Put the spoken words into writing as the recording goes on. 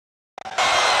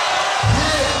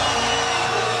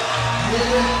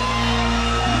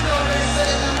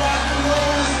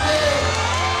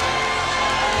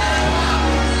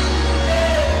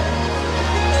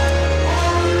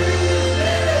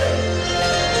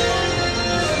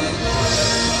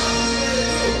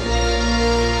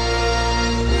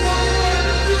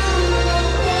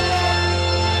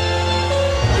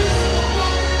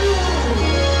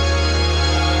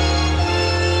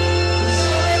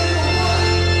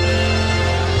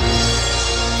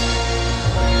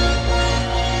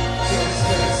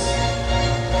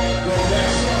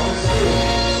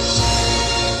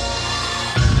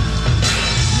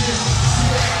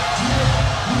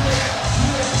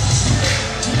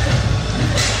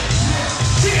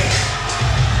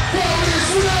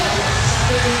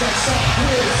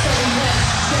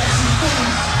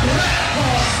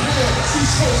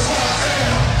coast hard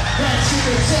down. Rats in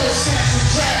the toe, snatch and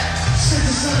trap.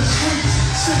 Stitches in the streets,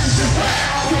 stitches in rap.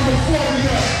 From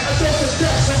euphoria, I thought the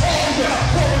depths of aria.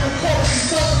 Pouring the chorus and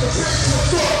stuff the bridge to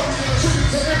authority. Tribute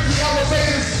to empty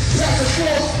elevators, past the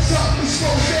floors, something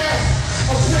slow down.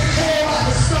 A quick call like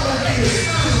a stellar haters.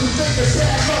 Cause we think the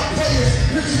bad luck players.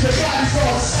 Picture your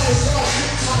bodyguards,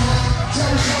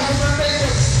 territories and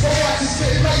neighbors. My watches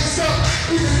get laced up,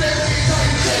 even if they ain't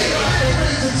trying to take it. The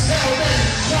reasons hell then,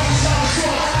 now we time to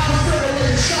talk.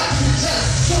 Refrigerated shots in the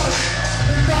chest, trust.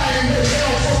 And dying in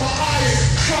hell for my iron.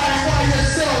 Trying by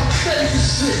yourself, baby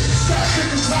shit. Stop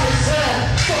thinking tight as hell.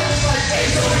 Fucking like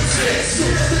AIDS on the tits.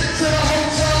 Get sick to the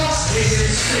hotel,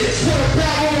 hating shit. Put a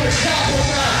barrel in a capital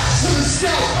now. To the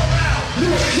scalp. You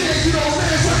a kid, you don't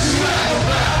live what you rap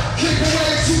about. Kick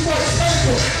away too much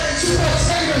paper, too much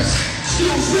haters. You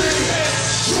big,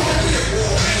 trying to get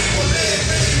war, anyone live,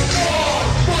 anyone on.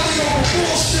 Money on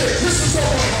bullshit, this is all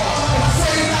I'm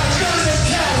afraid not none of them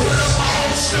cowards. Put up my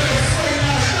own shit, afraid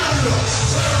not none of them.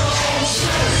 Put up my own shit,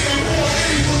 in war,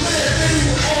 anyone live,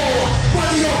 anyone on.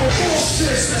 Money on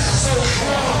bullshit, that's so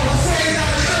wrong. I'm afraid not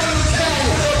none of them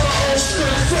cowards. Put up my own shit,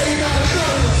 afraid not none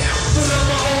of them. Put up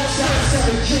my own shit,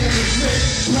 seven cannons lit.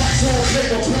 Black hole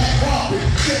paper, black carpet.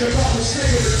 Think about this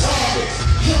nigga the target.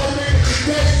 Kill a nigga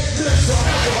today, live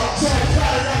forever. Talk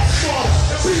paradise stars,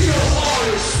 be your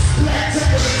artists. Black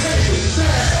tech on the table,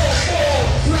 bad all.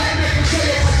 Black nigga play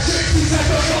on my gypsies at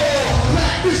the mall.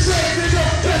 Black fish eggs, nigga,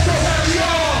 that's how heavy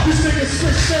are. These niggas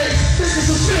fish eggs, niggas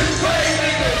are shit play,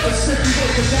 nigga. The sticky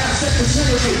workers down, second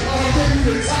general. I'll give you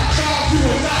the top 5, you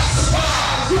will not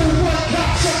survive. Do one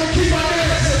cop, trying to keep my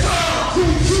ass in time. Do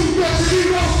two, nothing, you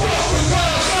don't fuck with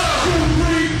love. Do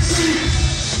 3, see.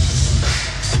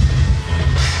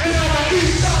 And on my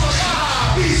east, I'm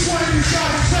alive. Each one of these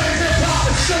guys is saying hip-hop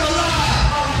is still alive.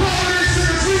 I'm blowing into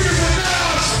the freedom with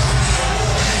us.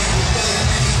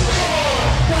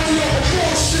 Money over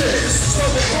bullshit. This is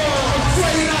over wrong. I'm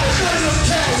afraid not of none of them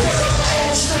cowards. Put up my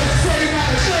own shit. Afraid not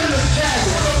of none of them cowards.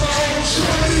 Put up my own shit.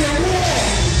 Money in war.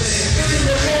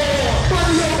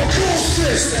 Money over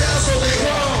bullshit. That's what they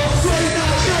wrong. I'm afraid not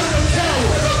of none of them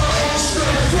cowards. Put up my own shit.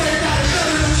 Afraid not of none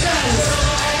of them cowards. Put up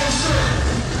my own shit.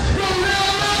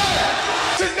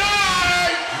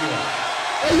 Tonight!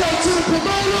 Hey, yo, to the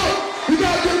promoter, you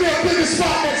gotta give me a bigger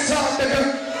spot next time, nigga.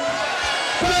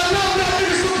 But I love y'all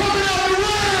niggas for coming out the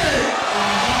way!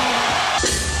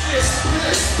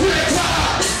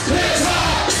 Hip-hop,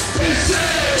 hip-hop, it's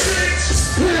dead!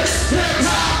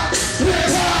 Hip-hop,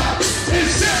 hip-hop,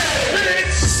 it's dead!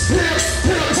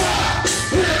 Hip-hop,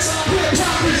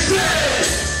 hip-hop, it's dead!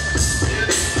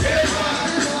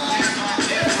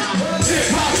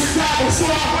 Hip-hop is not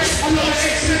before I wait. I know the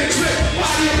extended clip,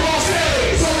 body of all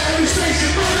day. So that every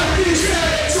station, burn up these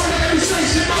days. So that every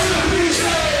station, burn up these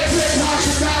days. Hip-hop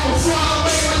is not before I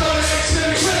wait. I know the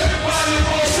extended clip, body of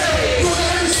all day. So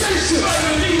that every station, burn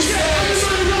up these days.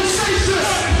 Everybody on station, burn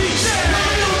up these days. Now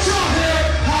we don't talk here.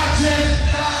 Hot jet.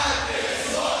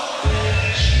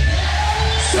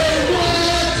 Say what?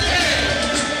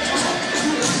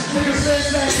 Niggas say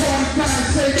that party time,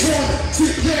 say corner.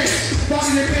 Keep games,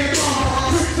 body and big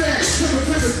mama. Quick fast, triple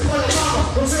fingers, play a mama.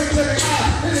 From ring to the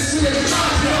eye, in the sea of the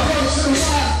mind. Get a horse to the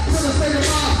wide, to the state of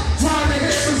mind. Trying to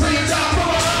hit the ring top from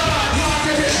my eye. Trying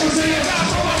to hit the ring top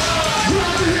from my eye.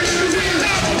 Trying to hit the ring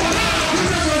top from my eye.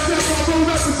 Remember I said I rolled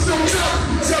up and stoned up.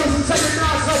 Jealous and taking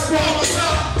knives, help balls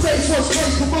up. Face first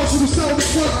place, promotional selling the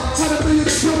foot. 100 million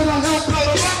in trouble, I help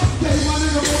all of up. Gave my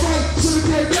nigga my right, should've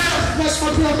gave down. That's my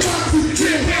girl Foxy,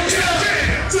 can't help down.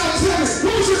 Tell me,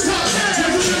 who's your top?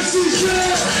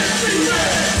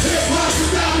 Hip-hop is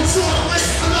down with song.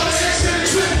 Another extended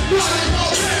clip, riding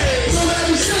all day. So let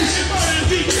every station, burn the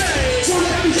DJ. So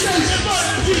let every station, burn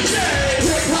the DJ.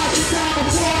 Hip-hop is down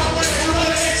with song.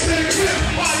 Another extended clip,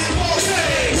 riding all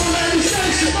day. So let every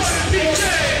station, burn the DJ.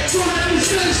 So let every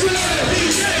station, burn the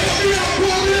DJ. Be up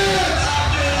on it.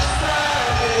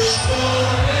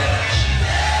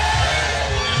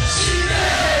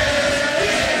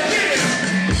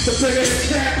 The bigger the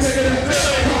cat, bigger the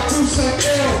bill. Pop through some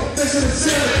ill, listen to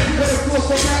ceiling. Better force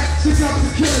for rap, she comes to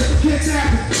kill it.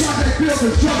 Kidnapping, project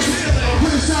builders, jumping.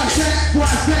 Criticize that,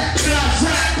 watch that, now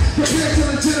trap. Compared to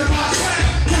legitimate rap.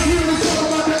 Come here and talk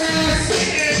about the ass.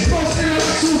 Most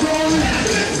intellectuals only.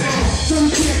 So you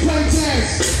can't play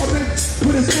tags. I've been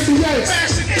with his NBA.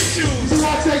 Fashion issues. So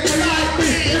I think they like me.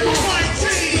 In my white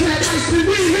team. Can't ice me,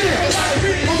 we here.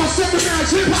 On my second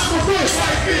match, hip-hop my first.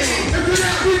 If you're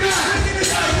not, we not.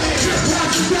 Hip-hop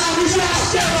is down, we down.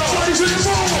 Shorty's in the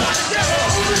morning.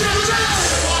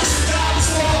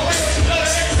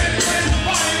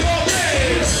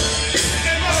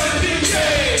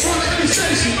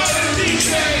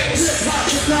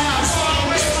 Hip-hop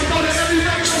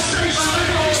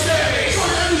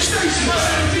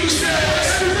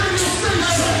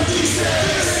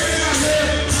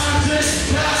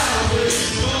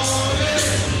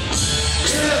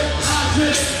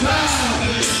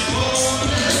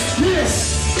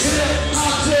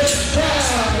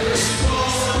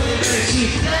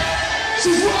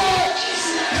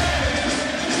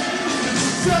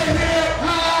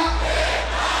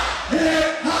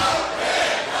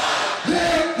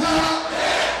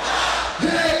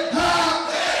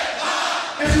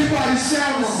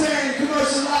sound the same,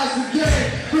 commercialize the game,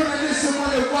 reminiscing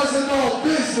when it wasn't all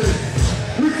business.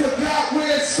 We forgot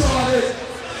where it started,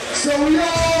 so we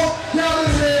all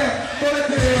gathered here for the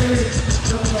daily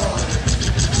party.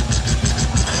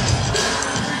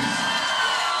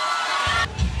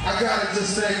 I gotta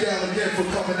just thank y'all again for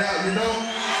coming out, you know?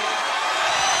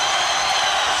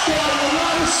 Started a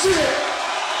lot of shit.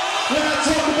 When I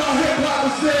talk about hip-hop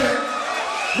is dead,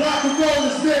 rock and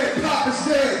roll is dead, pop is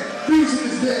dead, music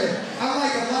is dead. I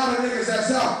like a lot of niggas that's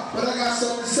out, but I got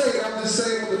something to say, and I'm just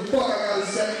saying what the fuck I gotta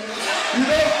say. You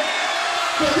know?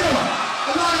 But yo,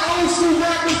 a lot of old school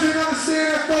rappers didn't understand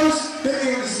at first, then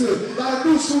they understood. A lot of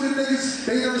new school niggas,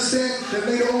 they didn't understand, then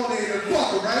later on they didn't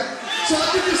fuck it, right? So I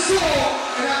did this song,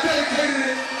 and I dedicated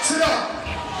it to them.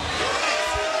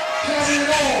 Carry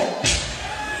it on.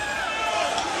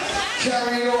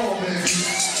 Carry it on, baby.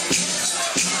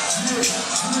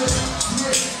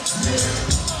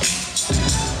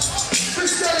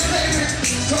 It's dedicated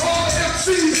to all the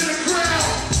MCs in the crowd,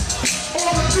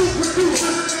 all the new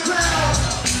producers in the crowd,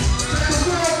 that the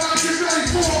world gotta get ready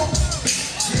for.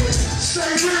 Stay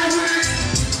real with it,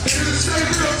 and it'll stay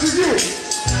real to you.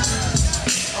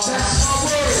 That's my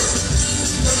word.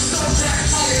 The stuff that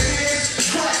pioneers,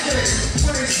 crackheads,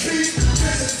 when they speak,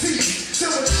 there's a teeth,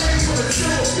 silver chain with a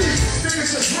silver beat.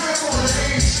 Niggas just rap on the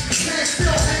age, can't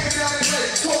still hanging down the leg,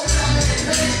 talking out their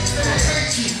pain, and they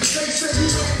hate you. They say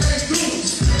you ain't pay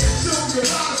dues. Sylvia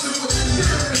Robinson with the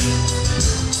serious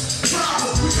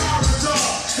problem, we are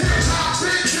resolved. Hip-hop,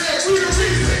 big dead, we the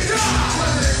reason they die.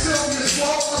 President Sylvia's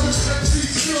fault, other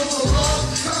MCs still so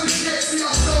love. How we can't see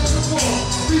ourselves no more.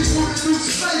 We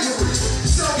introduce slavery,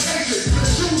 self-hatred, the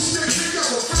Jews stick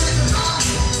together, friends and I.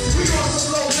 We on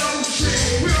some low-level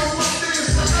shit, we don't want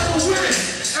niggas to ever win.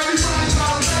 Everybody's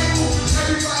got a label,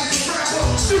 everybody's a rapper,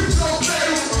 shoot so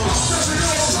fatal. I'm stepping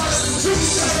all sides, you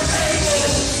never able.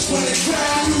 When they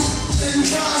crown you, then you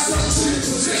rise up to your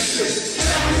position.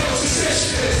 Carry your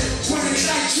position. When they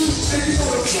knight you, then you go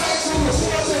to fight from the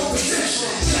war of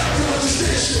position. Carry your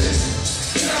position.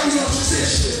 Carry your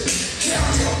position.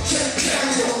 Carry your position.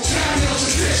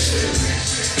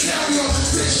 Carry your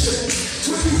position.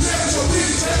 When you never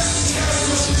believe it, carry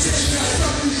your position.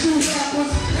 Some of these new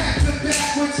rappers, acting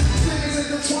backwards, niggas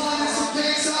intertwined, some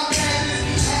gangs out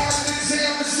madness. I have an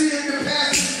exam to see in the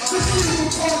past. This people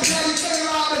call Daddy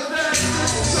came out of that.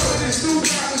 Some of these new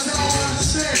rappers I don't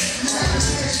understand. You have to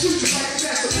say shoot you like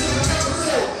that, but you never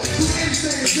know. Do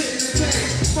anything to get in the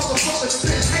game. Motherfuckers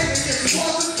spit hate against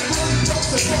bosses, running up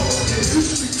the ball. You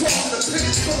should be talking to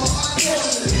pigs for a hot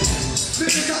ball.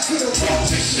 Niggas, I could've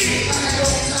walked this shit. I had no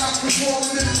time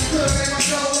performing this. Could've made my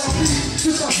girl on beat.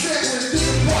 Just I'm dead with it.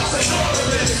 Different parts of all of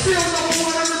it. Still number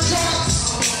one on the charts.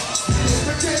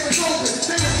 The game is open.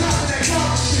 They was dropping that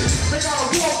garbage shit. They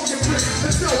gotta walk with your brick.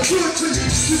 It's no good to you.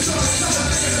 You start telling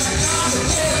niggas like I'm the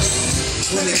worst.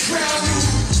 When they crown you,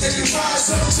 and you rise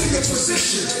up to your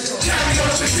position. Carry your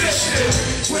position.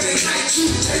 When they knight you,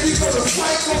 and you go to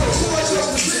fight for the war your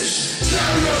position.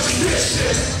 Carry your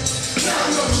position.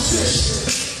 Carry your position.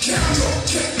 Carry your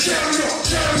position.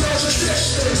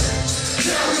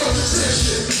 Carry your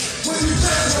position. When you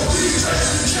never be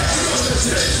ready, carry your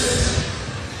position.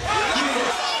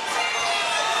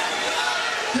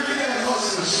 Give me that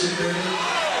hustler shit, baby.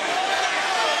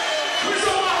 Where's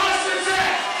all my hustlers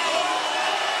at?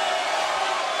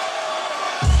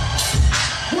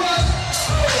 What?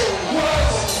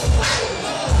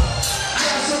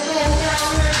 Got some gold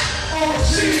down there.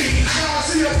 OG. Now I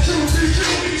see a QB.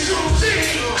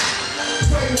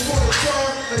 Waiting for the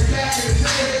turn, they back in the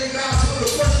day. Now for the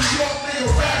first New York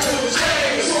nigga rap in the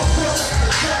day. So of course I got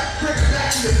a track, bring it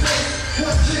back to your face.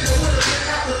 One kid that would've been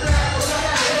after that, but I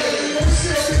got a hate. But we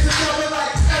still get together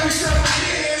like every 7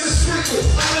 years. A sprinkle,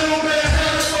 a little bit of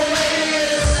hell is for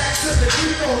years. Accent the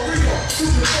Rio,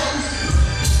 super fuckers.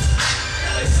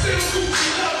 They still Gucci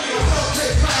love you. I love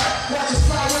K-5, watch it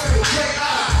fly women with great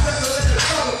eyes. Let's let the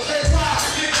color K-5,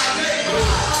 get my name on.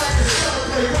 I like to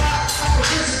celebrate why I'm a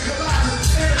vision collage.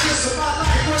 Of my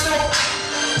life, but no.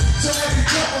 So every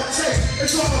cup I take,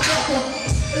 it's all about them.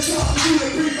 It's all for you to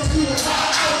breathe up through the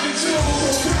high altitude.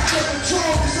 So crack up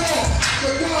control is all.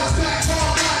 The guards back,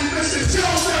 all body, Mr.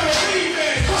 Jones, never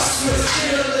leaving. Hustlers,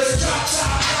 fearless, drop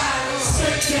top riders.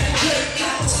 Take that clip,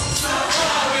 top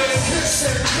riders. Hips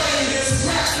and players,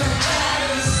 platinum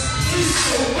riders. East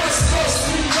to West Coast,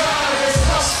 we riders.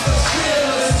 Hustlers,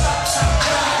 fearless, drop top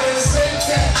riders. Take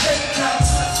that clip, top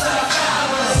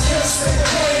riders. Hips and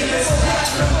players,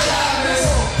 platinum riders.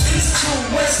 East to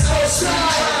West Coast, we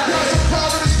riders.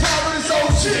 Providence,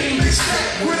 OG.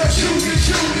 Mixtape with a Q, the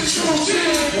true G.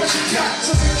 What you got?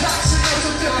 Some concoction of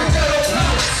some different ghetto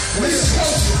powers. West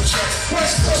Coast,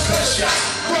 West percussion.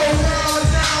 Roll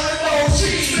down and OG.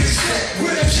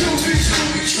 With a QB,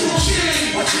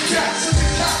 what you got? Some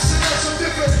cocks and some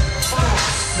different.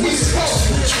 East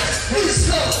Coast, East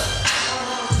Coast.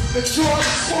 The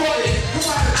Jordan's 40.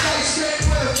 Come out of dice game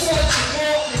with a fortune.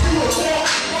 You a walk,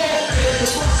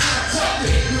 the bus not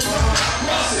tucking. You run not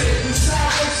busting. The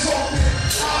sideways talking.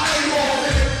 I ain't all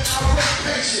in. I rap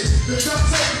patient. The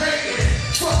guns ain't making.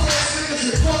 Fuck ass niggas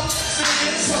and fuck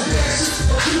singing. Some dancers,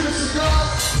 abusers of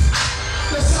God.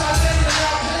 That's how they get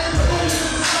out here. The movies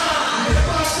of the time.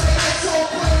 If I say that's all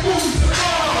play movies of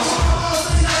God. I'm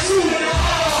saying that's who they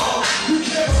are. You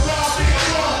can't rob me or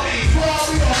rob me. Rob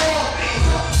me or rob me.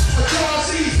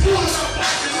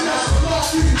 That's what lost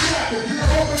you can happen. You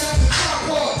open up the top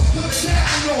bar, put the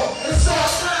captain on, and start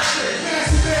smashing.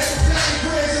 Massive ass and daddy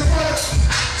braids and butter.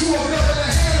 To another the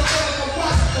hand of the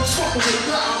watch. I'm fucking with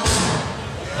God.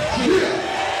 Yeah.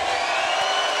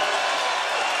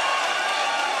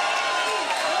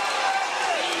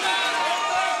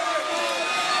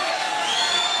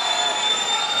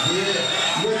 Yeah.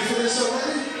 You ready for this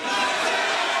already?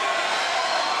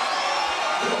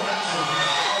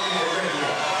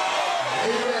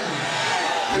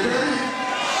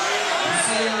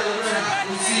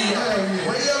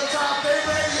 Way up top, they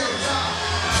ready up top.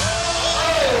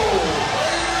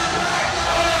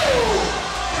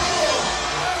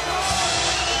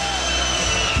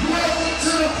 Welcome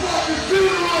to the fucking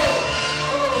funeral.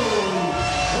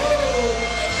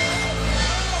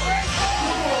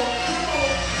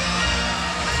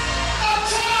 Up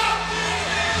top.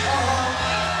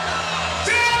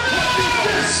 Damn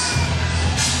this.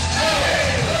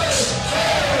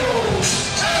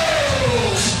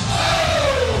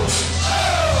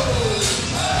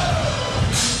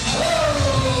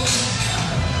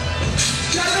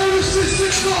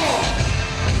 It's on.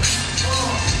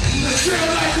 Let's feel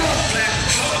like a black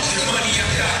hug, the money I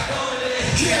got.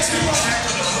 Can't see my back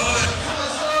on the hood.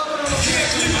 Can't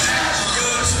clean my ass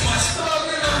good so much.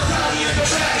 Body in the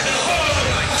back of the hood.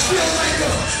 I feel like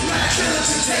a black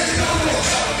skeleton taking over.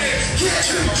 Can't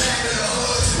clean my back of the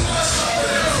hood so much.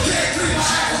 Can't clean my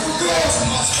ass for good so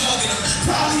much.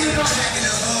 Body in the back of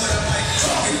the hood. I'm like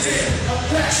talking dead. I'm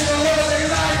back in the hood, they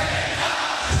like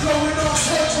blowing off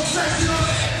her professional.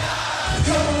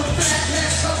 Couple of fat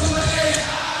cats, couple of eggs.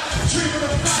 Dreaming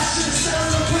of fashion,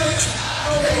 staring a plate.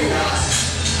 Oh, hey, guys.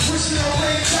 Wishing I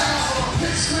way down.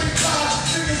 Big screen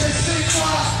cars, niggas they stay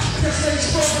far. Guess they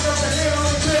smoking up the hair on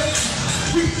the grip.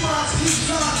 Weak minds keep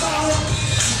trying power.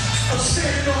 I'm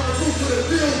standing on the roof of the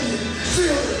building.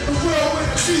 Feel it, the world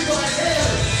with the fever like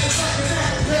hell. It's like an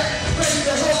acrobat, ready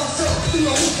to hold myself through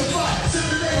a hoop of fire.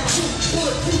 Sipping down truth,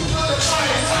 bulletproof under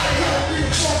fire. I gotta be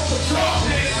a false for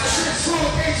darkness.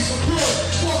 Strong angels of blood,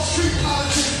 Wall Street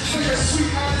politics, for your sweet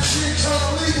honesty and turn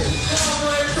illegal. I'm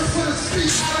ready to put a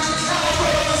speech out of the collar,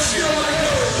 I feel like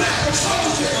a black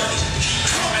Republican.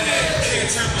 Coming in, can't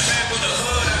turn my back on the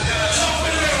hood, I got a top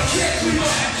in there. Can't clean my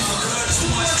back on the hood, too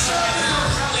much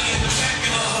time, probably in the back of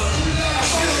the hood. I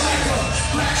feel like a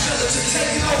black skeleton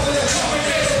taking over the coming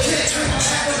in. Can't turn my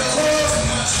back on the hood, too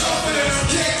much time in there.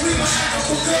 Can't clean my back on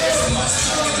the hood, too much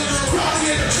time in there.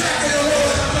 Probably in the back of the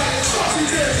hood, I'm like, fuck you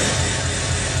there.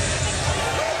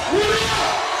 What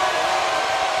up?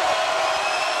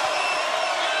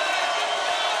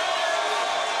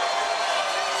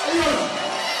 Hey, yo,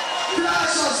 can I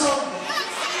ask y'all something?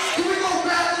 Can we go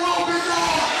back a little bit,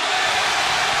 y'all?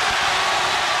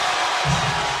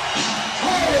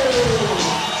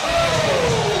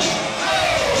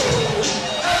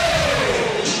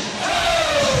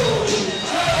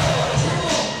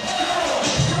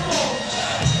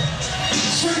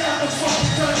 Straight out the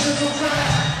fucking dungeons of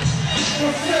rap. We're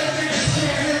fake niggas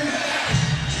can't hear me.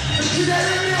 Can that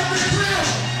hear me up in the grill?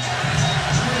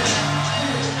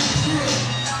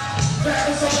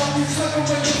 Rappers are on me, flipping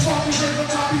when the fucking rhythm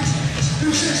copy.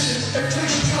 Musicians, and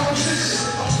playing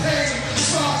competition. I'm paying,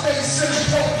 Scarface,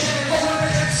 Cynical, over the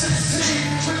M16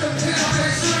 with the pin on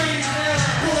their screen.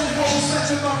 Rolling holes,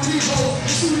 touching my people,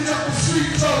 shooting up the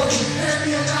street flow. Hand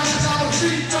me a $9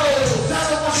 beat though.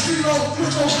 That's on my street low,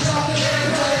 with no without the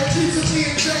airplay. Keeps a me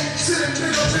and Jay, sitting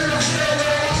middle,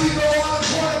 Ego on the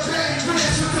corner, bang,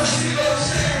 branch with the Casinos.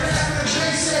 Rap in the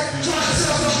base set, trying to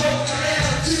sell some more.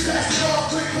 She passed it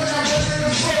off quick when I was in the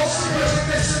post. Really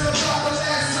missing the top of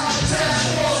last time the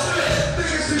task force.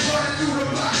 Niggas be running through the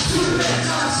block, through the left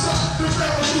time stop. The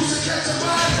revolution.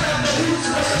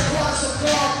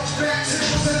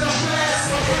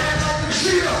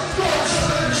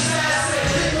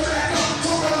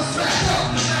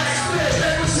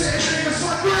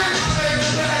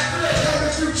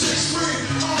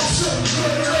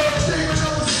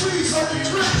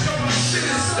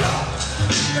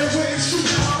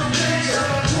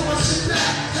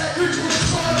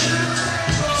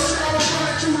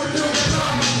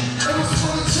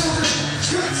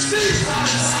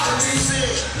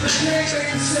 ain't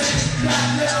making sense.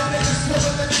 Goddamn niggas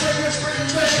pulling the triggers, bringing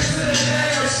fingers to the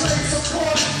air. Slave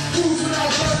support, who's without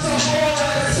guns on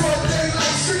order. It's one day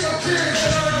like street up here, they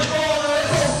learn the border.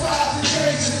 Profiles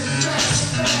engaging,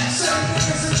 same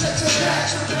niggas and get your back.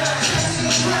 Catching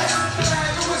the black,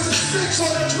 it was a six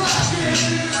on the block.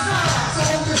 So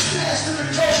I'm just stashed in the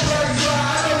cold right dry.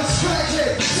 I know it's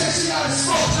crackhead, said she got a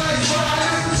smoke nice ride.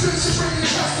 In the future,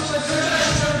 bringing customers to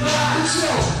the ride. Yo,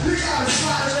 we got a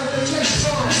slide of the case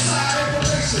on inside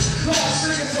information. Lost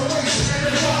niggas are wasting and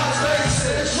the wild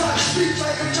racing. It's trying to speak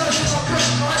like a dozen of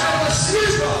them. I am a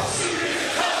sleeper.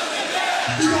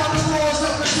 Beyond the walls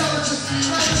of intelligence,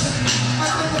 I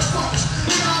think the fuck,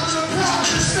 we're not in the power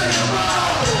to stay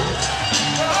alive.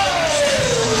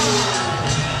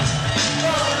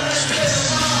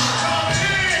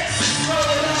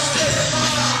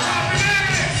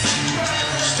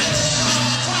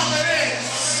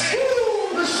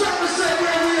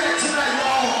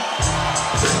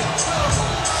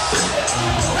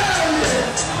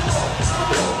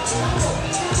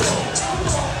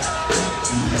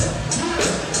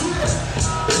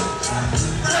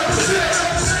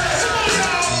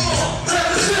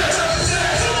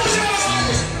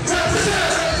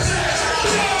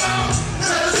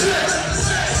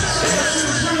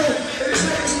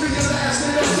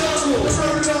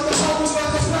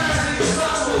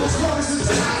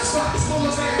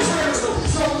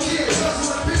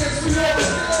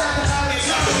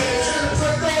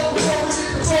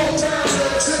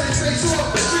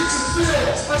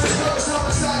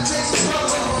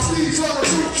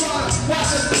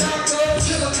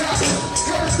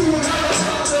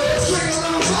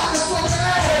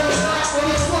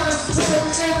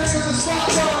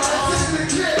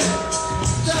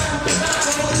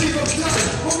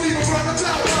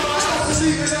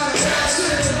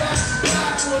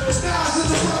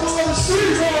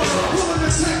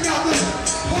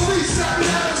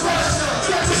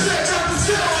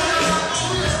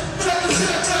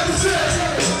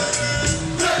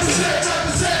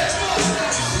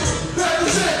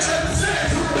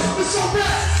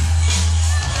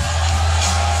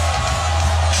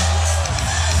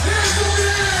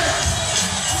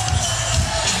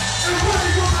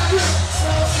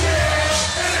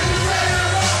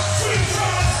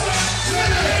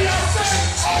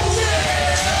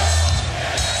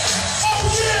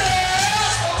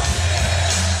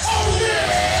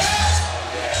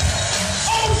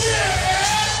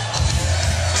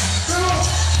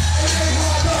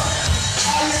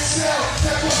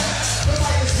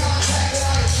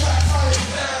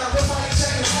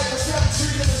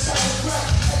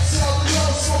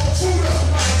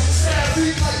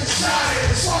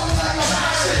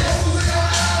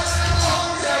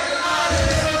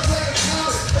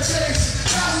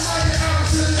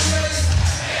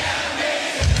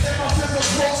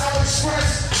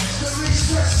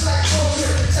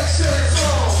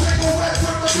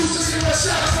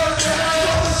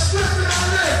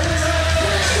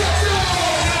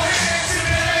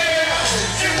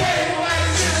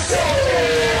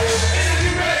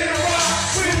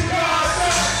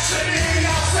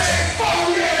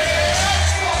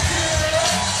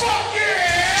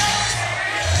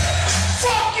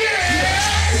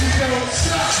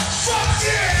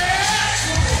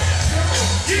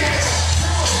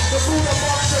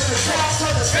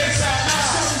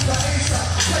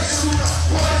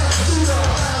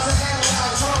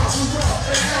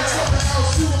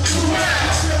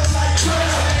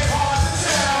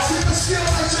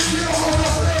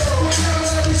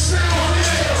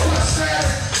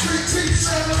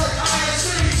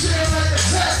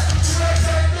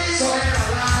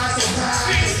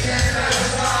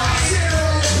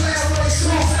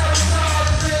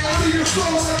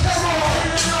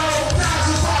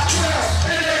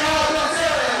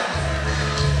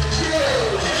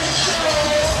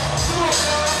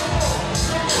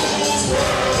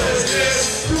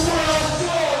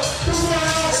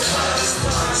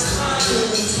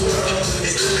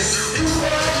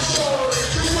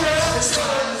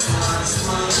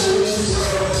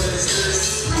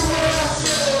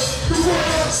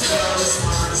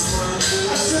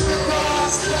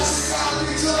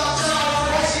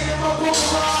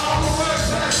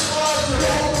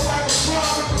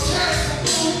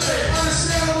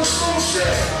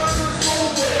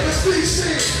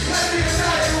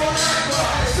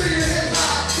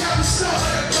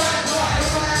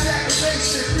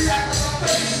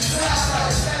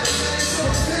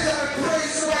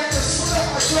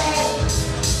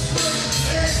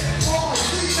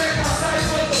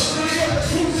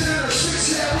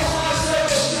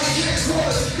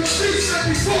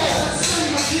 Before,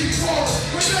 I keep falling,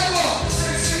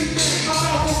 whenever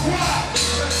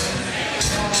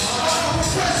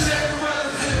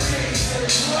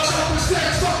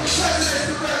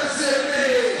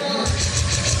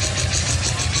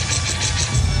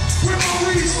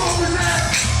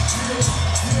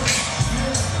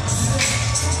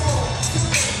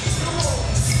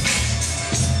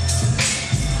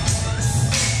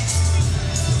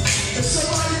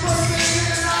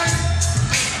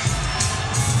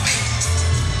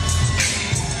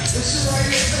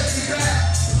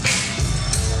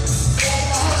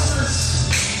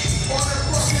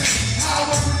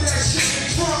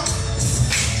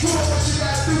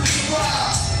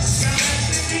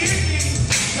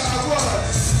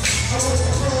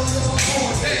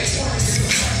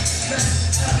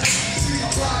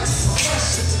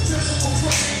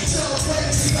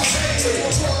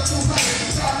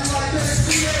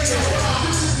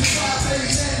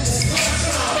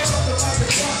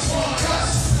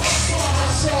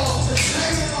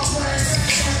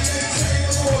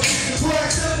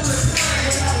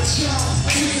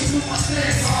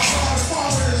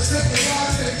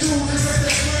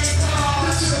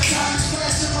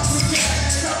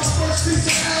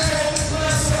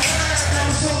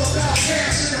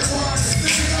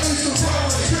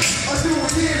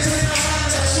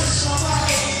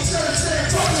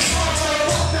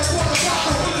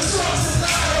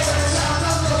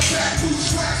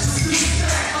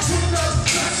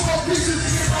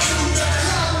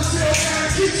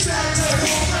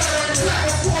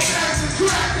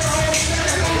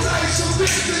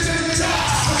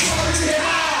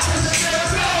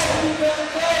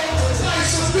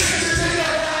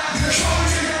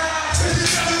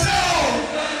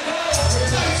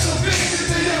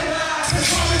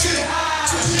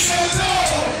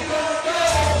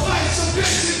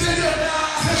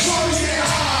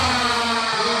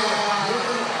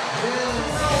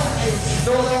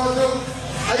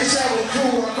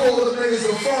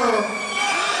firm.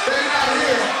 They not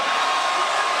here.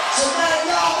 So man,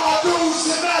 y'all my dudes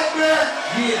tonight, man.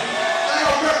 Yeah. They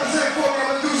gonna represent for me. I'm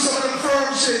gonna do some of them firm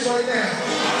shit right now.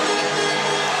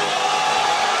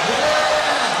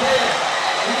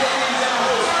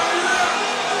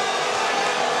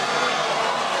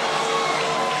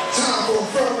 Time for a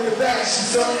firm in the back,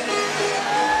 she's done.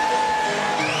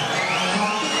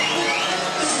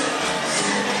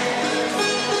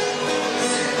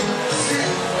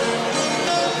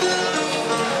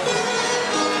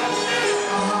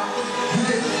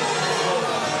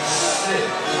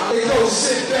 They go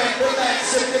sit back,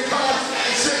 relax, sip the cards,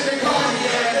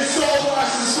 it's all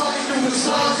watch the smoking through the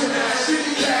songs.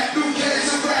 Sticky cat, new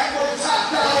cans of rap, work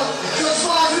top dollar. Just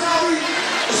flies and I'll read.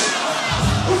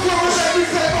 We're going every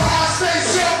paper, high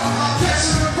space, yo.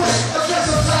 Catching the break,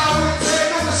 address on time with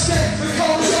take no mistake. The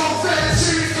code is all fat,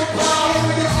 cheese, the power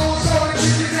with your own zone, and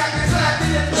keep your neck and clap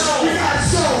in your throat. We got it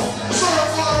so.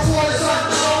 Firm water, water's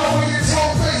unknown. When your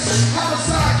toe face,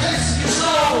 homicide case, you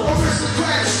know.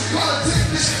 Aristocrats,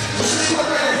 politics, this is what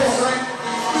they go, right?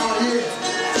 Oh, yeah.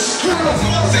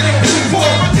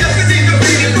 My destiny to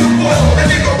be a new boy. That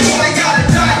nigga boy gotta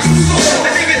die too soon.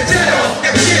 That nigga dead on,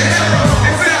 that kid hell.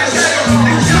 And found his head on,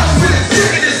 and just with his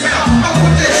dick in his mouth. I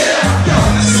put the head out, yo.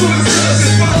 As soon as this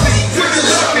is funny, quick to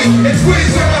love me. And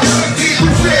twins on my hood, deep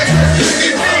with red.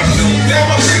 It rains you. Now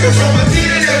my niggas from a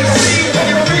deed and never see you. When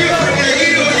you're real, when you're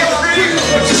evil, you're real.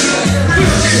 What you do?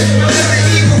 Real shit. But every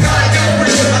evil guy got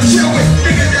rich. I chill with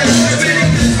niggas that are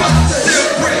spinning this spot. Still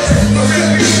rich. But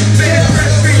every man,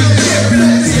 rest me, you're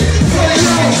blessed.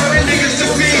 Turning niggas to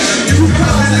me, you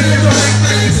promise in the right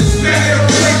places. Man, you're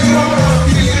like mama,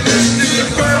 you can listen to your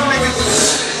firm niggas.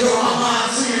 Yo, my mind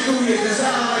see you through your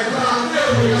design like Ron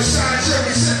Miller. I shine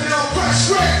cherry, sipping on fresh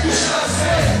grape.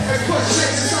 And put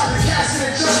shakes inside the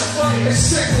casket and just it's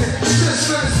sickening. You just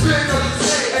finished spinning on the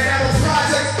day. And have a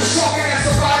project, talking at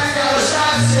somebody else.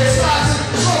 It's logic,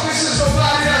 focus is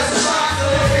somebody else.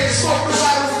 They ain't smoke no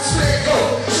matter what spit go.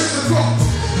 It's the book,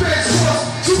 best force,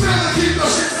 two million people,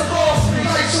 it's the ball.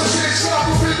 Like some shit, swap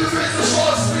up in the midst of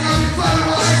force. I be fighting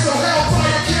my life, so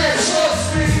hellfire can't force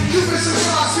me. You missing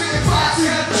my spitting boxing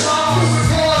at the bar. Moving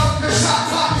hard, the top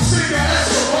poppy singer,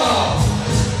 Escobar.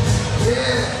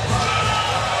 Yeah.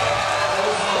 That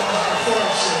was my firm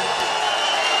shit.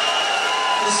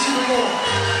 Let's keep it going.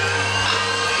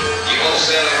 You don't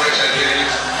sell it right like it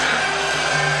is.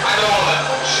 I know all that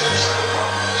bullshit.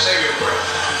 Save your breath.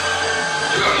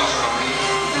 You got nothing on me.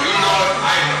 You know it,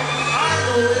 I know.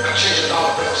 I change the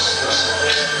dollar bills. Listen.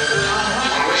 You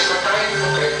want to waste my time?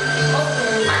 Okay.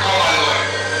 I call my lawyer.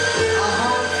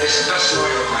 He's the best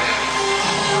lawyer in Miami.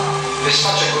 He's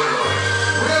such a good lawyer.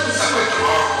 I quit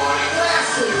tomorrow morning.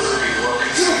 You'll be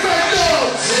working. You fake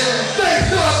dogs! Fake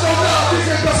dogs don't know. You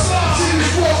can go see me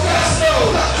walk out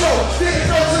slow. Let's go. Didn't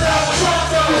know that I was wrong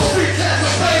though. The street cats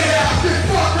are playing out. Big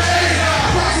fuck the A-out.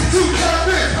 Prostitute come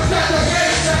in. I got the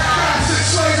hands out. 5,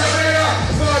 6 slaves I'm in out.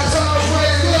 But time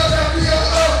way good. FBO.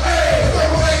 Hey,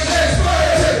 double A case.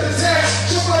 Take the tax.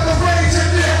 Jump on the range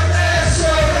and then ass.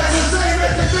 That's the same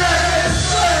at the back.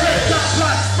 Got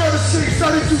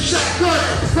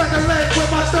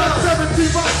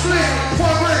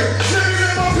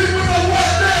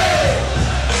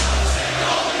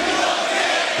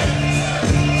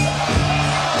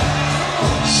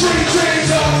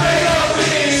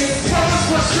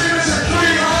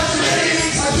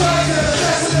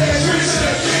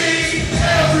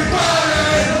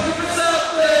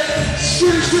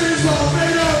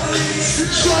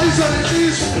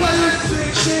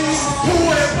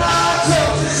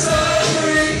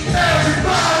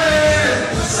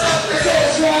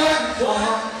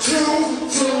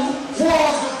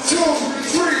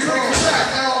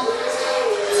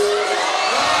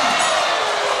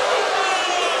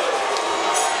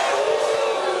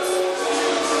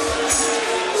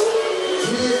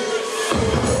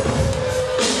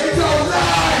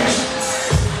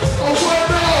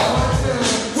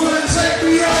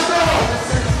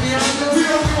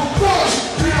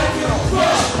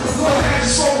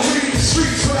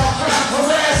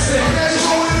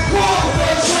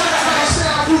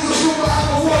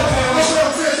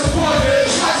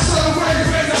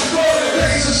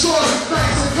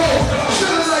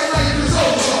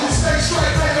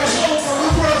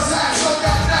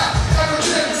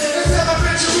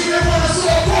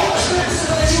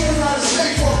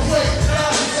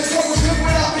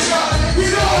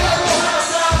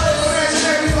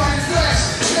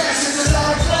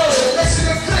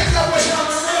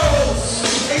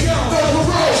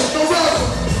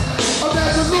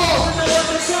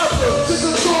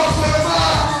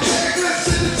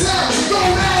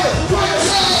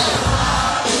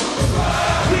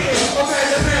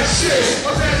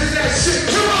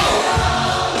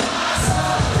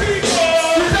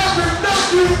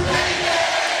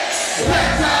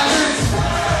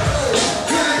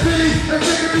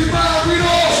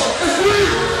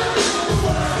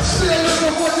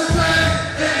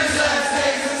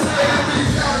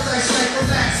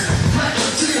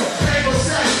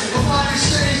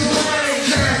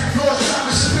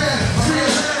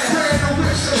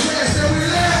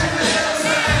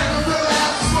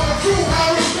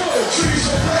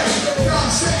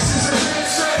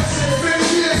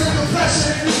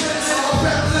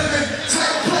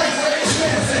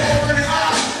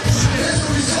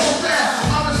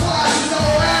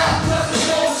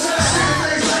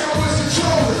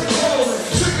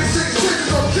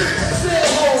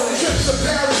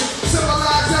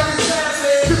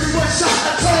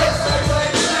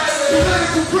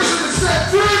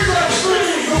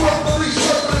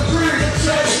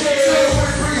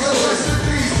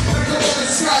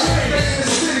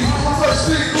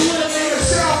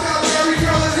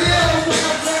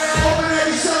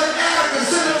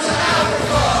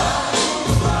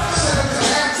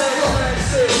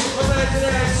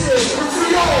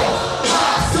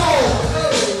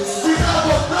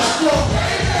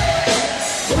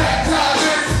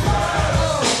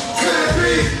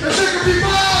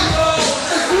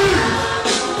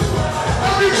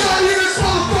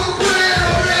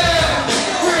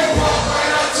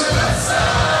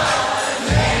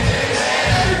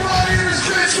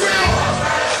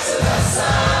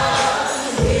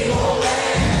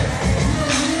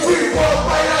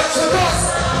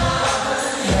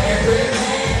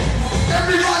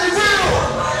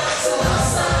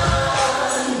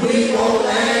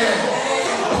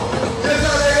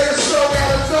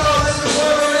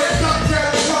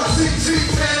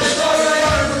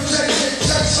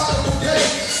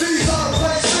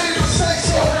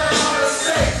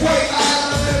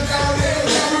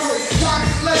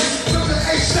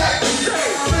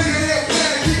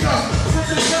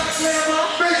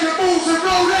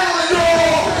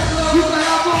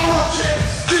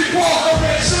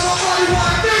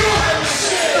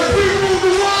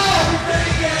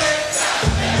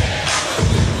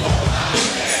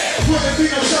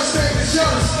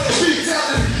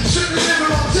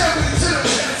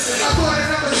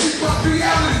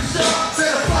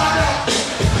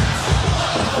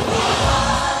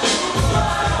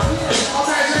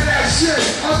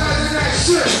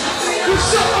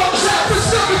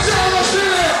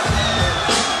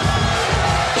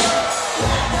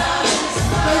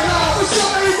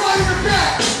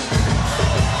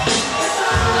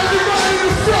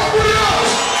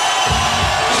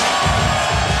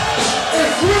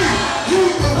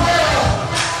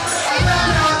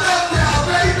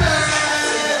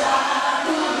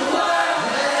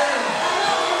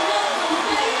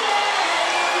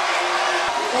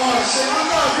Oh shit, I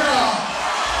love y'all.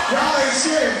 Y'all ain't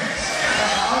scared.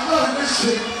 I love this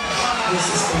shit. This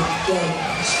is the game.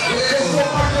 Guess what,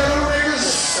 my ghetto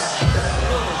niggas?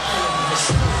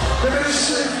 Look at this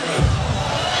shit.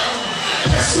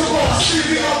 That's the boss,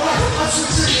 TV on right, I'm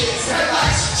switching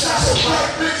headlights, shots of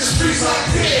bright, bitches, streets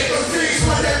like dead, those things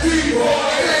like that D-boy,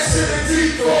 that's in the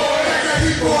D-boy, like that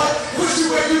D-boy, push you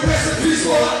where you rest in peace,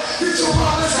 boy, get your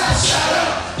mama's house shot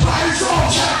up, bodies all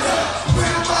chopped up, when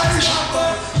the body hop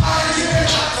up, I ain't getting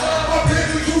locked up, my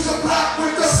baby use a block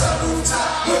with the sunroof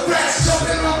top, the rats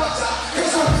jumping on my top, cause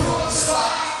I'm cool on the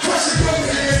spot, crushing your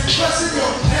head, crushing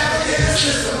your navigator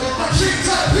system, my king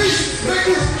type beast, make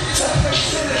it,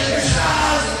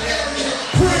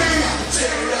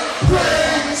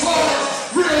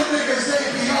 real niggas, they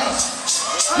be us.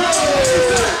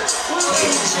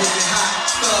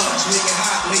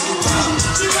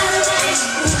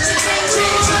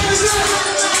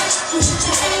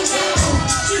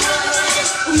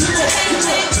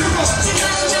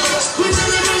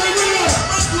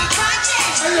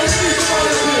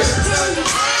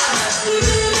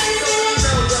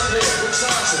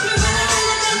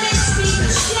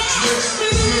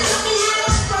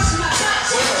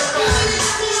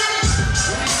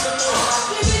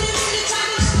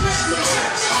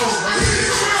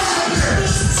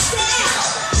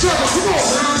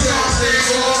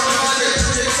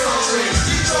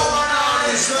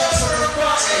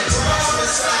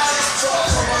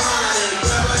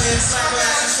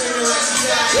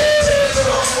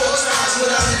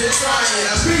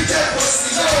 Beat that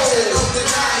pussy, no, don't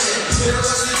deny it. Hit us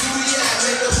with the booty at,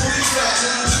 make the booty flat,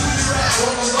 then the booty rap.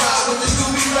 On my ride with the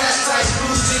gooey rap, tight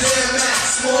boots in Air Max,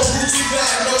 small booty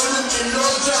back, no loop and no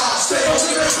job. Stay on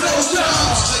the blow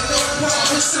jobs, like no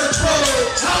promise to follow.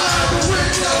 Holla out the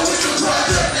window with the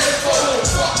project info.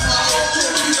 Fuck my own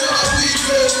crew, you know how we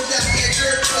go. That get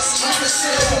dirt pussy, I'm a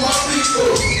shit for my people.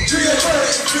 Do your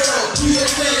work, girl, do your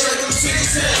thing like I'm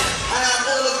 6'10". I have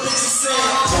all the bitches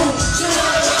saying, boom,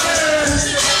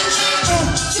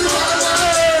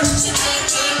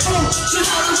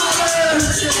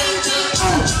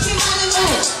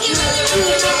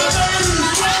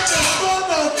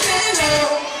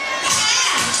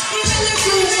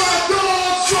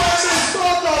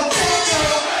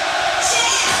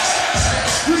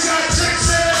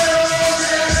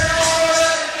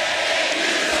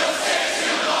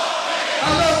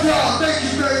 thank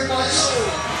you very much.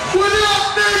 What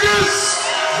up, niggas?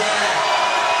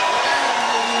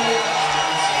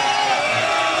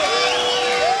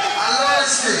 I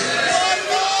lost it.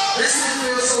 This shit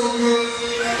feels so good.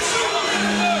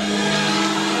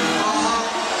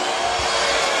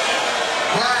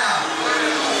 Wow.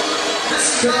 This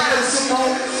is nice.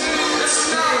 This is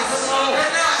nice.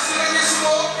 And now, sing this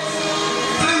more.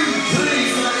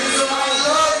 Please, I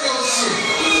love your shit.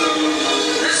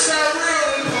 This that real.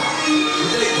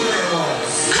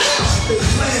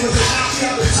 Playing with the hockey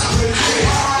on the top of the game.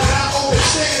 I always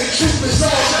say the truth is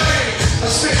all day.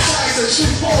 I spit sides and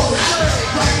shoot balls and play.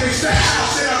 Right in that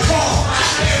house and I call my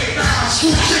name. Now I'm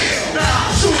shoot kill.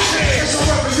 Now I'm shoot kill. It's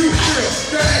however you feel.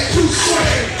 That ain't too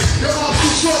swing. Your arms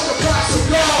too short to pass the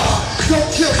guard.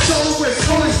 Don't kill soloists.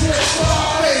 Only for a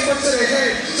far. Hey, but to the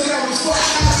head. So that was far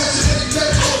out. That's the day you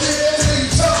never go there. And then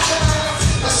you tough down.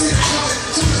 I see it coming.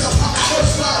 Soon as I pop my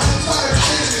first fire. I'm tired of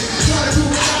chasing. Trying to do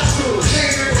what I do.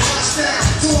 Can't even watch down.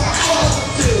 So I follow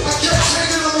you. I kept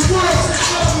changing on the world.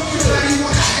 Now you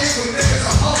want to hang with niggas.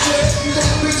 I'm up there. You got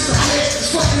bitches I hate. It's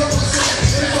fucking up my set.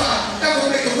 If I ever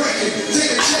make a record,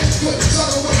 take a check, put the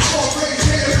tongue away, fall break,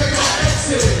 make my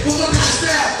exit. Well, look at this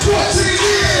now. 14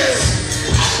 years.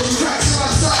 From crack to my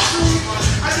side street,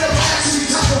 I never actually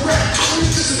talk a rap. I'm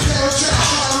just a narrow trap,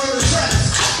 trying to run the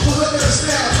tracks. Well, look at this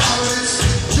now, tolerance.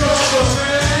 Brother,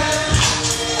 man.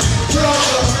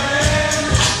 Brother, man.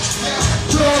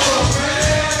 Brother,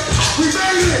 man. We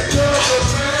made it. Brother,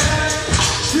 man.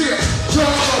 Yeah,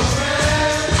 brother,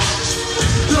 man.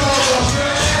 Brother,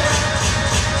 man.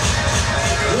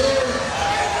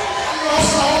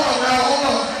 Hold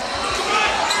on.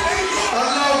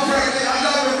 I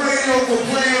love the radio for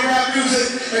playing rap music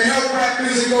and help rap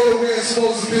music go to where it's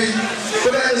supposed to be.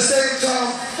 But at the same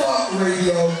time, fuck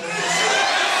radio.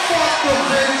 Fuck the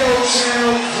video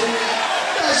channel.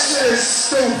 That shit is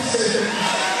stupid.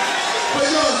 But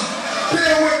yo,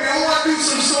 bear with me. I want to do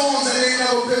some songs that ain't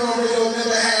never been on radio,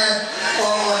 never had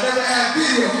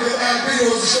video. Never had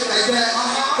videos and shit like that.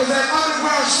 Cause that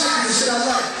underground shit is the shit I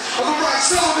like. I'm gonna write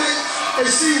some of it and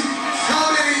see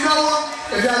how many know them.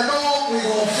 If y'all know them, we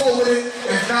gonna flow with it.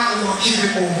 If not, we gonna keep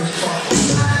it moving.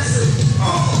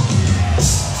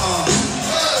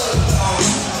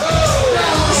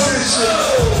 Y'all know this shit.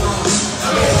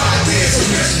 No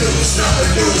ideas.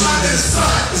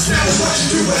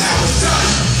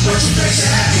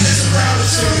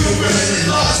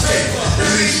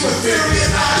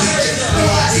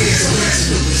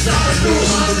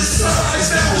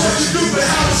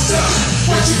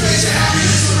 But you made your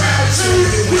happiness around too.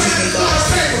 We in the Lord's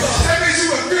paper. That means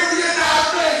you a billion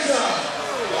dollar maker.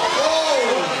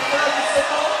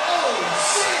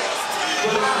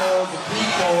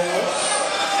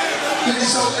 Give me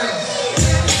something.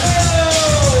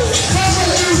 Gospel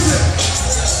music.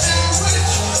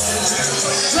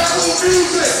 Gospel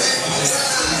music.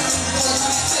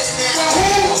 For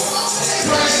who?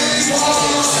 Praise God.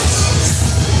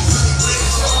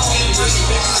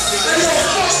 Hey yo,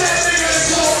 fuck that nigga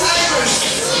that's called Ivan.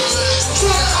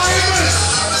 Fuck Ivan.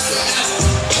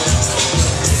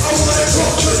 I wanna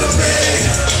talk to the man,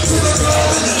 to the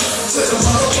gun, to the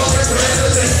motherfucking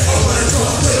president. I wanna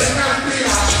talk to the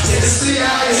FBI, to the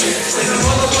CIA, and the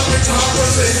motherfucking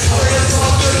Congress. I wanna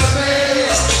talk to the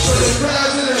mayor, to the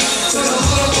president, to the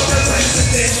motherfucking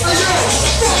president. Hey yo,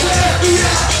 fuck the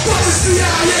FBI, fuck the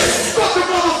CIA, fuck the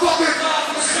motherfucking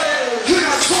Congress. Can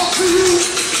I talk to you?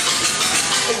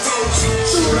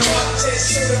 Shoot 'em up,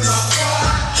 shoot 'em up,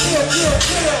 kill, kill,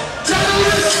 kill.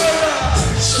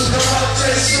 Shoot 'em up,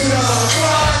 shoot 'em up,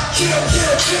 kill,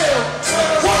 kill, kill.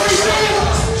 What we do?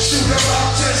 Shoot 'em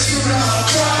up, shoot 'em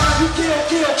up, you kill,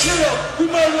 kill, kill. You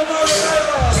murder, murder,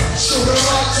 murder. Shoot 'em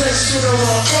up, shoot 'em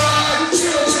up, you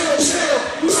kill, kill, kill.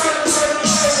 You murder, murder,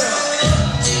 murder.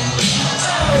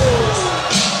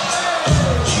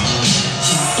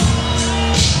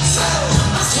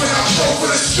 When I go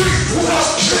for the street, who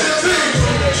else can it be?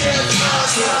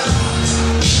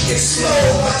 It's slow,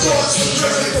 my thoughts are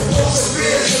driven for most of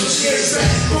years from years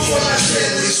back before I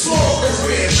said this slow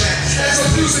career back. As a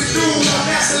music dude, I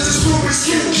mastered this Rubik's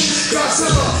Cube.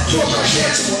 Godzilla, you're my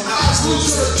schedule. I was glued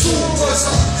to the tune was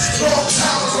a long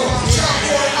time ago. Top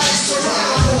boy, ice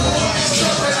around the world.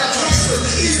 Jumping out hustling,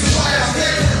 even by a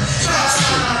nigga.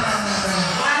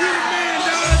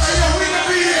 Hey yo, we can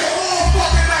be here all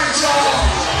fucking night, y'all.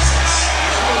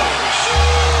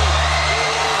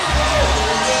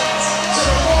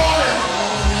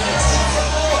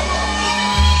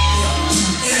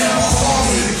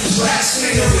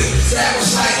 That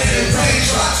was like in the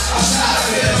raindrops. I'm tired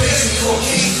of it, busy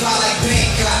cocaine fly like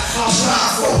Bangkok. I'm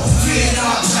blindfold,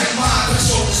 Vietnam type mind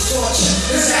control is torture.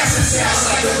 This accent sounds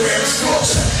like the rarest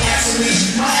culture. After me,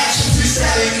 my action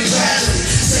freestyling me gradually.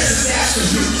 Says it's after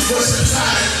you,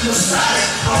 versatile, messiah,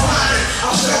 ironic.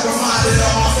 I felt reminded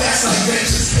of my facts like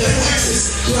benches and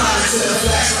wenches. Blinded to the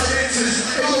facts like benches.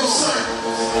 Hey yo, son.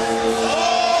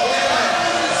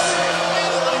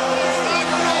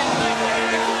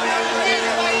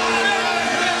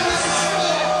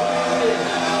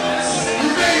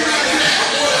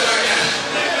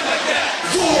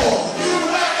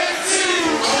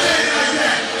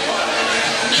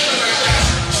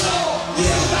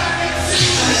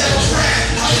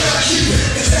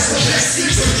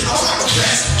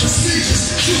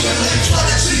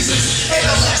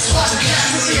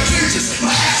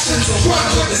 Run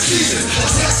with the season,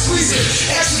 that's squeezing,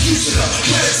 executioner,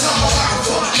 when it's time of our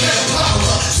never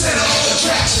popular, center of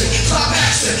attraction, top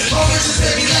action, all bitches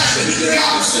they be laughing, the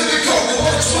opposite of Coco,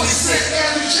 26,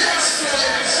 Andrew Jackson.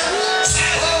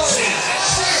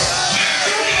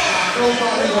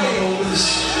 Nobody wanna know this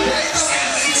shit.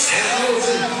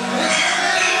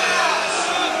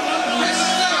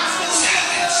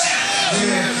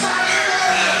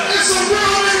 It's a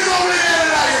real nigga over there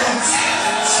tonight.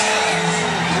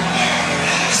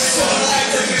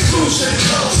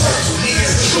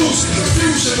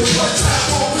 Confusion with one time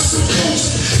on pursuit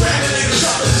motion. Rapping niggas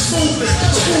up in this movement,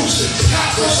 delusion. Hot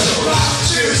pushing the block,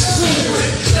 cheers,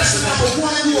 movement. Lesson number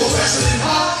one, you a wrestling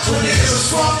hard. When niggas are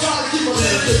strong, trying to keep a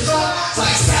little bit thought.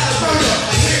 Like Sally Burger,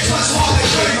 a hit punch hard and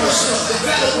great mercer. The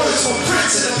better words from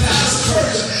Prince in the palace of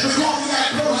Persia. The call me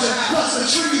like Persia, plus the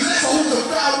trees. So who can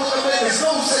foul with the niggas?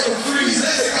 No say can freeze.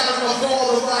 They got enough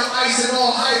ball to rock ice and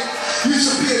all hype. You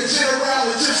should be a general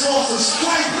and just lost a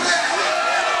stripe.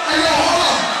 Hey yo, hold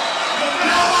on.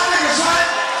 Now my niggas, right?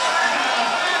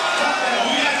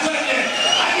 We not done yet.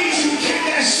 I need you to kick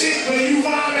that shit when you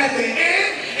rhyme at the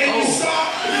end and you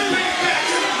start and you bring it back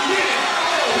to the beginning.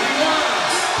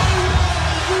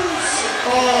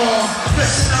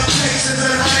 Listen up, Jason,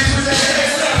 and I ain't with the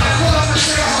hands up. Pull up the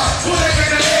shit hard, put it in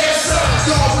the hands up.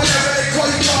 Y'all, whenever they call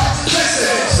you God, listen,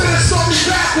 spin the story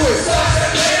backwards.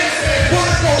 Pull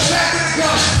it, go back in the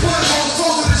gun, put it on the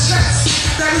toes of the chest.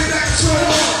 Now we back to it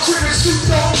on, tripping, shoot,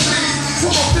 don't bleed.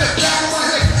 Put my fifth back on my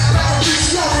head, now I reach,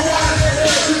 y'all rewind it.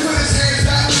 We put his hands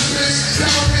back in the bitch,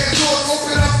 now my man doors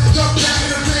open up, jump back in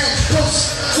the van.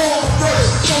 Close, go on the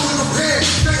first, toes in the pan,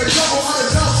 nigga double on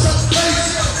his house, up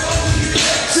face.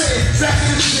 Back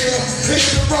in the chair, hit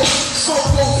the rope,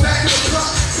 smoke goes back in the block,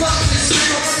 block this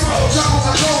shit on the road, drop on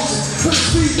my nose, put the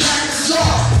speed back in the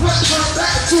jar, let's turn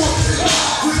back into it.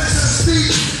 We listen to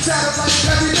Steve, sounded like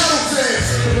heavy metal fans.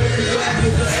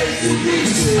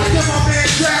 I get my man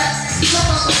Jack,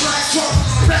 jump out the black truck,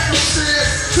 back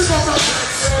upstairs, tip on the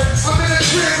I'm in the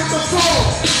crib with the phone,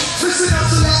 fixing up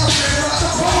to the elephant, we're at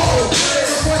the pole.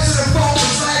 The voice of the phone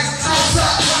was like,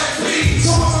 outside,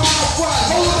 so I'm on my fire,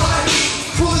 hold on.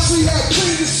 Bullets we had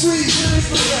clean the street,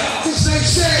 this ain't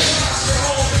shit.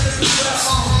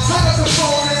 Hung up the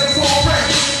phone in the phone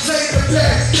ring, lay in the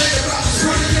bed, think about the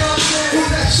pretty young who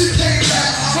that shit came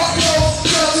back. Fuck no,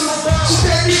 girl to the front, she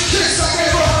gave me a kiss, I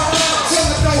gave her. Tell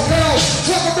her no hell,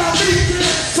 talk about me.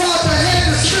 Tried the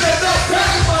hand to spit it up back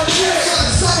in my ear. Got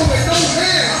a summer with no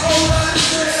hand.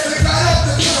 They got up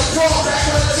to put a ball back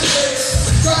on the tip.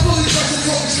 Got fully dressed and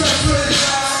talking straight with it.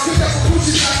 Picked up a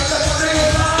Gucci bag and left my nigga.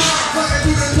 Running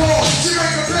through the door, she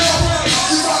rang the bell.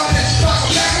 She followed it, she got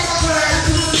back in my bag.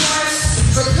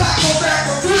 The clock go back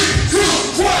for 3,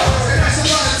 2, 1. And that's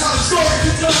a lot of time story.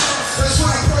 That's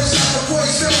when I first got the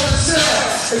voice still on the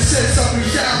cell. It said something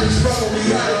challenge, brother, we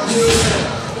got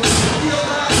it.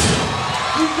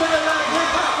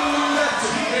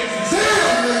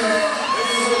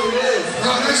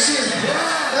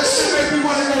 That shit make me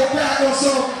want to go back on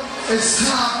some. As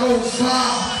time goes by,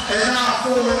 and eye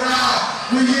for an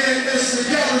eye, we in this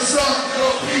together, son. No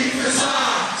beef is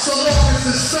high. So long as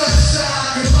the sunshine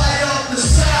can light up the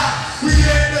sky, we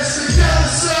in this together,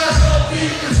 son. No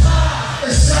beef is high.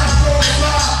 As time goes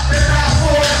by, and eye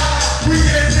for an eye, we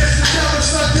in this together,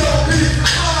 son. No beef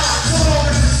is high. So long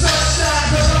as the sunshine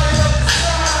can light up the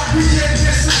sky, we in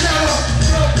this together.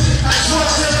 I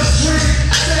trust in the street,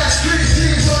 that's 3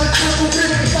 teams on the triple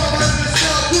beam, 500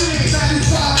 sub beams,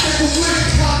 95 people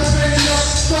wins, condominium,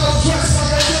 thug dress like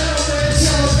a gentleman,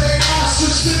 yellow thing,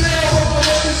 ostrich, Chanel, over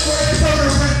looking for a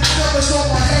murdering, numbers on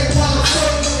my head while I'm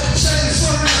serving, shade is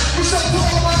swimming, what's up,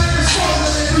 Paul, my name is Father,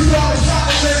 we are the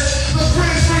compliment, the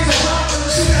prince brings a compliment,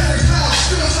 she has the clouds,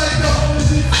 feels like the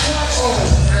oh,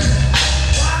 man.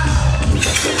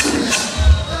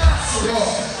 Yo,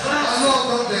 I love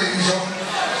them days, yo.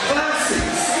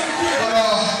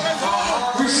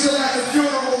 We still at the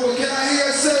funeral, but can I hear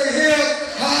say hip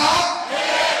hop?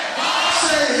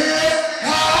 Say hip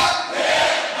hop.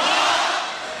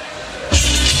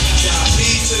 Y'all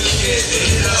need to get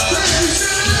it up.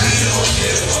 We don't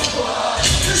give a fuck.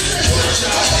 What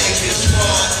y'all think is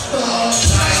fun?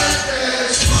 Life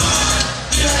is fun.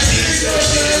 Y'all need to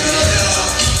get it up.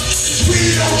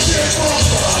 We don't give a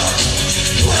fuck.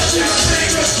 What y'all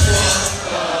think is fun?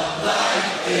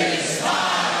 Life is fun.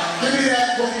 Give me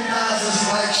that recognizes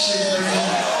like shit,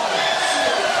 man.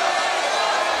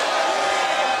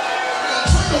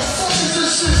 What the fuck is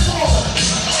this shit for?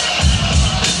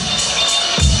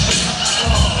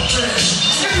 Oh, man.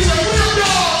 Anyway, we don't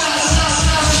know.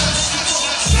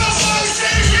 Somebody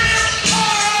say hip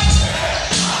hop.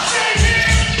 Say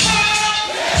hip hop.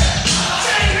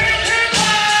 Say hip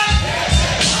hop.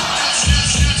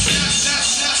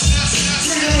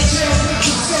 We don't tell them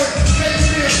to serve. Maybe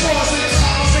me a boss in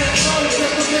time.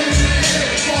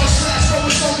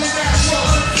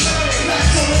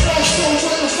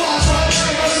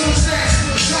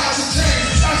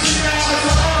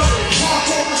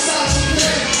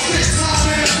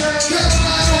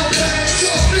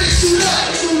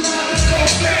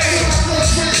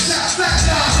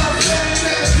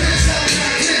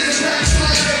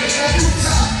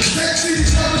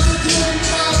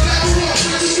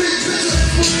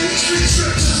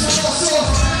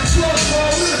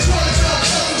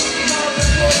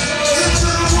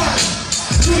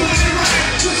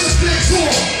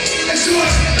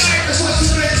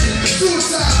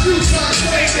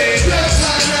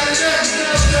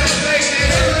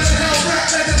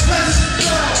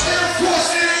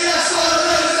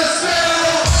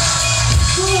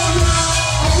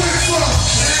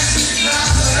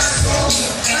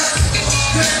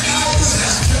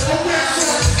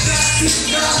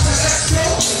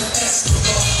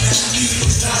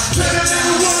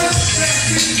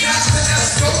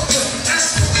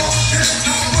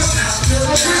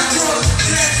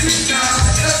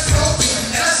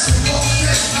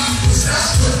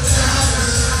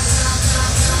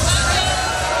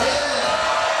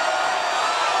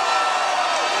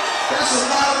 That's a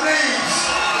lot of names.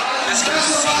 That's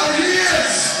a lot of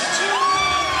years.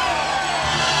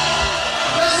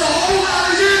 That's a whole lot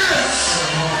of years.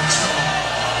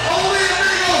 Only a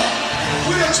nigga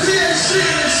with a PhD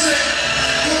in this shit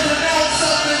can pronounce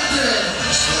something there.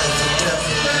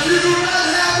 If you do not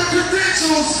have the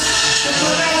credentials to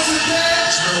pronounce it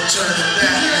there, you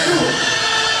can't do it.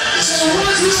 So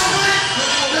once you don't like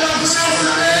that I'm pronouncing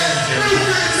it there, you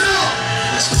can't tell.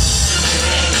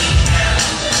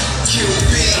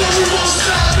 So we won't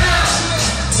stop now.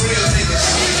 Real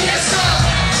niggas.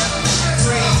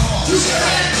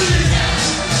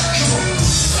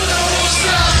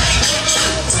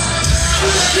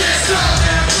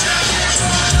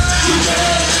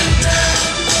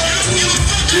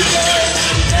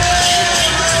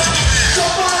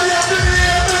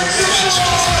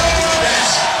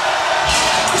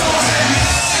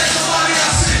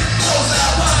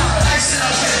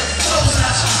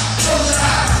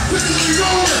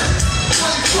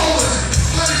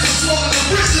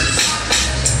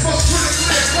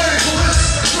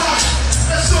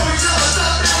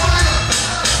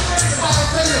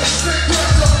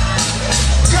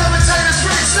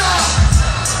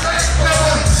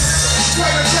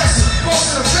 quite aggressive.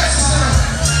 Most of the best is in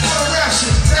a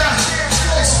ration. Now,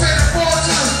 expanded forward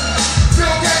to the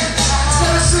Bill Gates.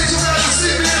 Let us see you around the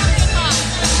city.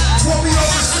 Won't be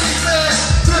overseas, man.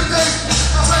 Good thing.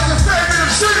 I'm like your favorite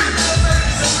MC.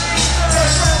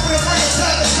 That's right, I'm gonna bring a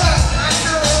pack of pop.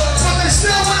 But they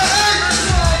still wanna hate.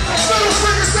 Middle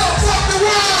fingers don't fuck the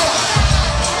world.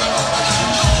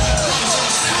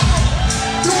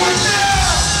 Do it now.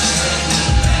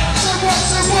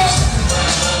 Say what?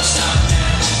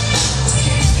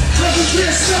 Cause you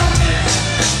can't stop.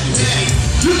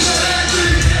 You can't hate me.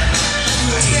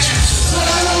 But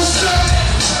I won't stop.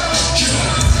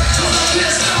 Cause I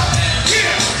can't stop.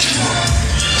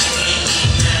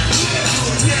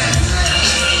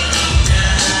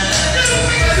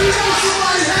 You want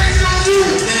somebody hanging on you.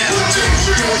 Put your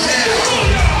fingers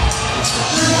down.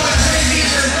 You wanna hate me,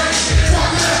 then hate me.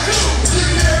 Fuck that. You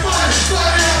get money,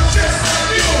 fly out just like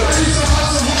you. I used to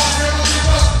hustle hard, never give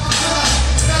up.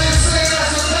 Now you're saying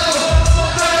that's a devil.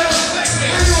 Fuck that.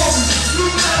 Hang on me. You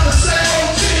got the same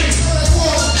old team.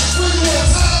 When you on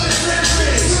top, they can't be.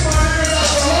 Somebody bring out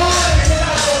the hood.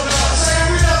 Saying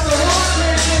we got the hood.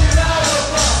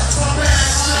 My bad,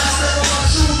 I'm not stepping my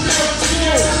shoes down to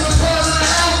you. There's a buzz in the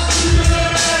house. You can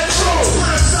never let it go.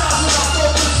 Criticize when I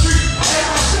throw the street. I hate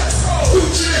my chest.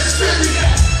 Gucci and Spiffy.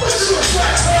 What you look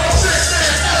like? Six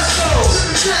and Esco. Send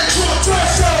the gang to a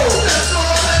presto. That's all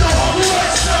I know. I'm a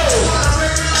Westo. Trying to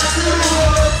make me like you.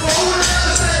 But who the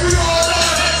hell think we all know?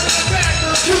 Back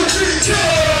to QTK.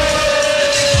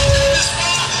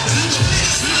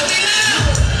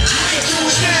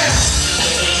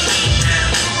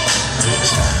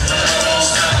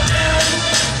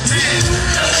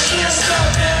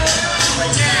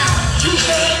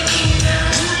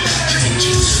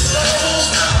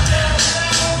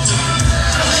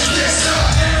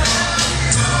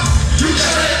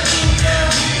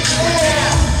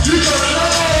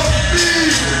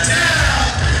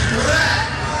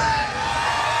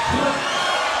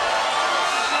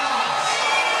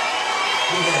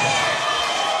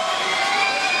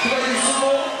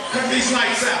 Cut these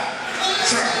lights out.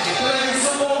 Playing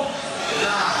some more?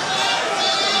 Nah.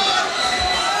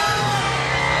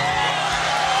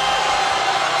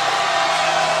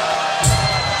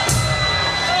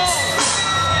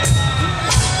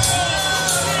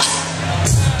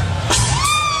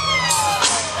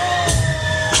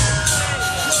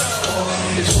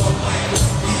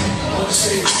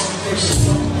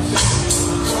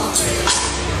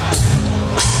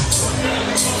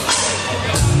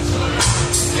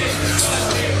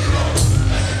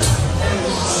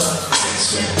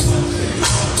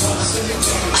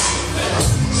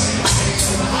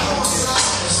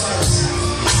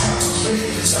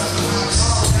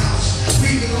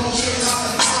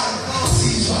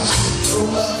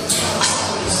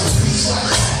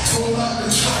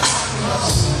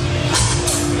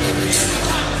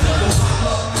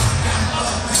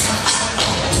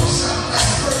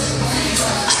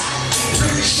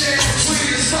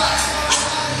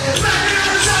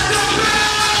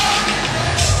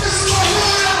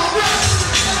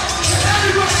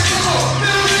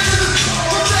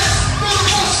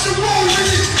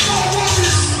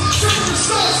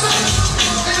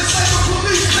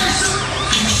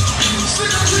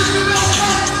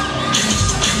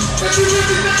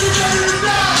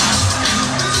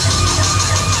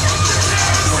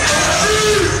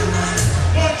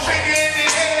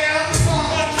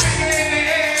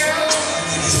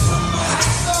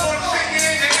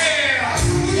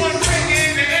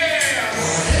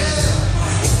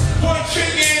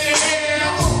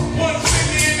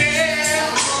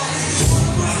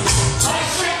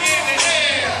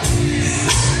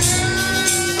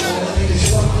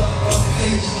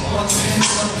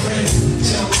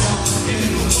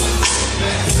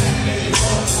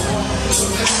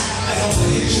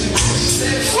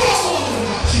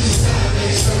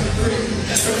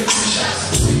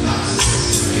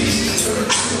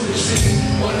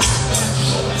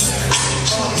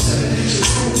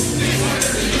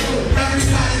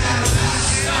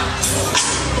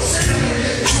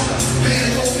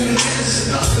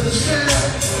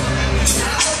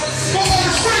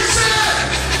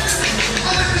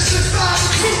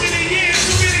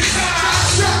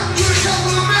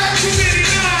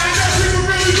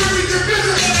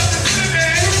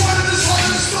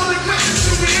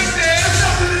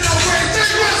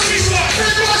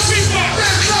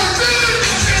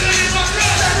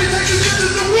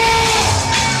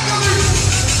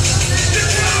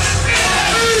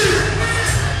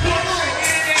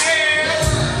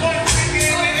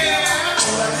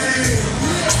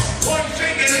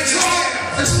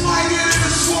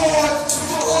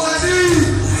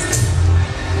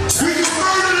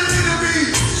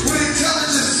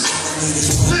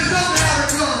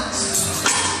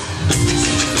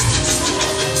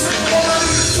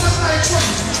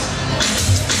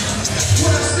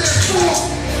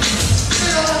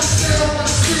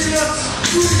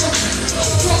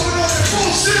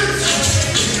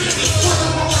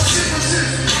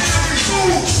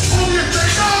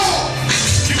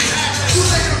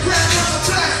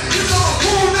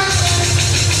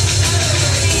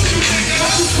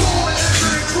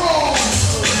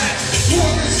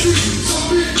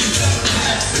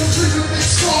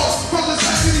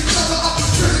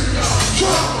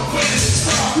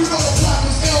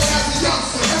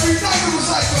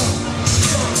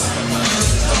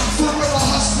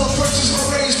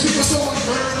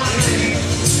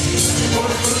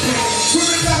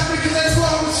 Women got me cause they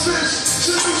thought I was fish.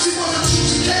 She knew she wanted you,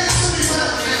 she can't see me, but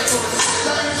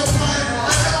that ain't no money.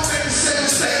 I don't make it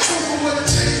say, over with a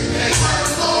chick. I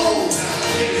don't know.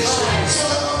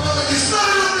 So it's none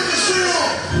of them niggas real.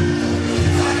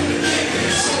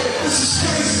 This is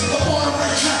crazy, I'm on the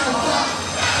right track of rock.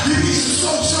 You need some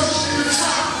soul searching in the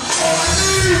top. All I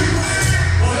need.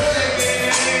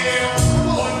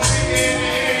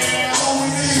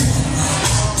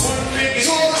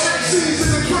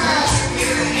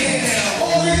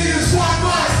 All we need is one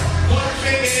mic.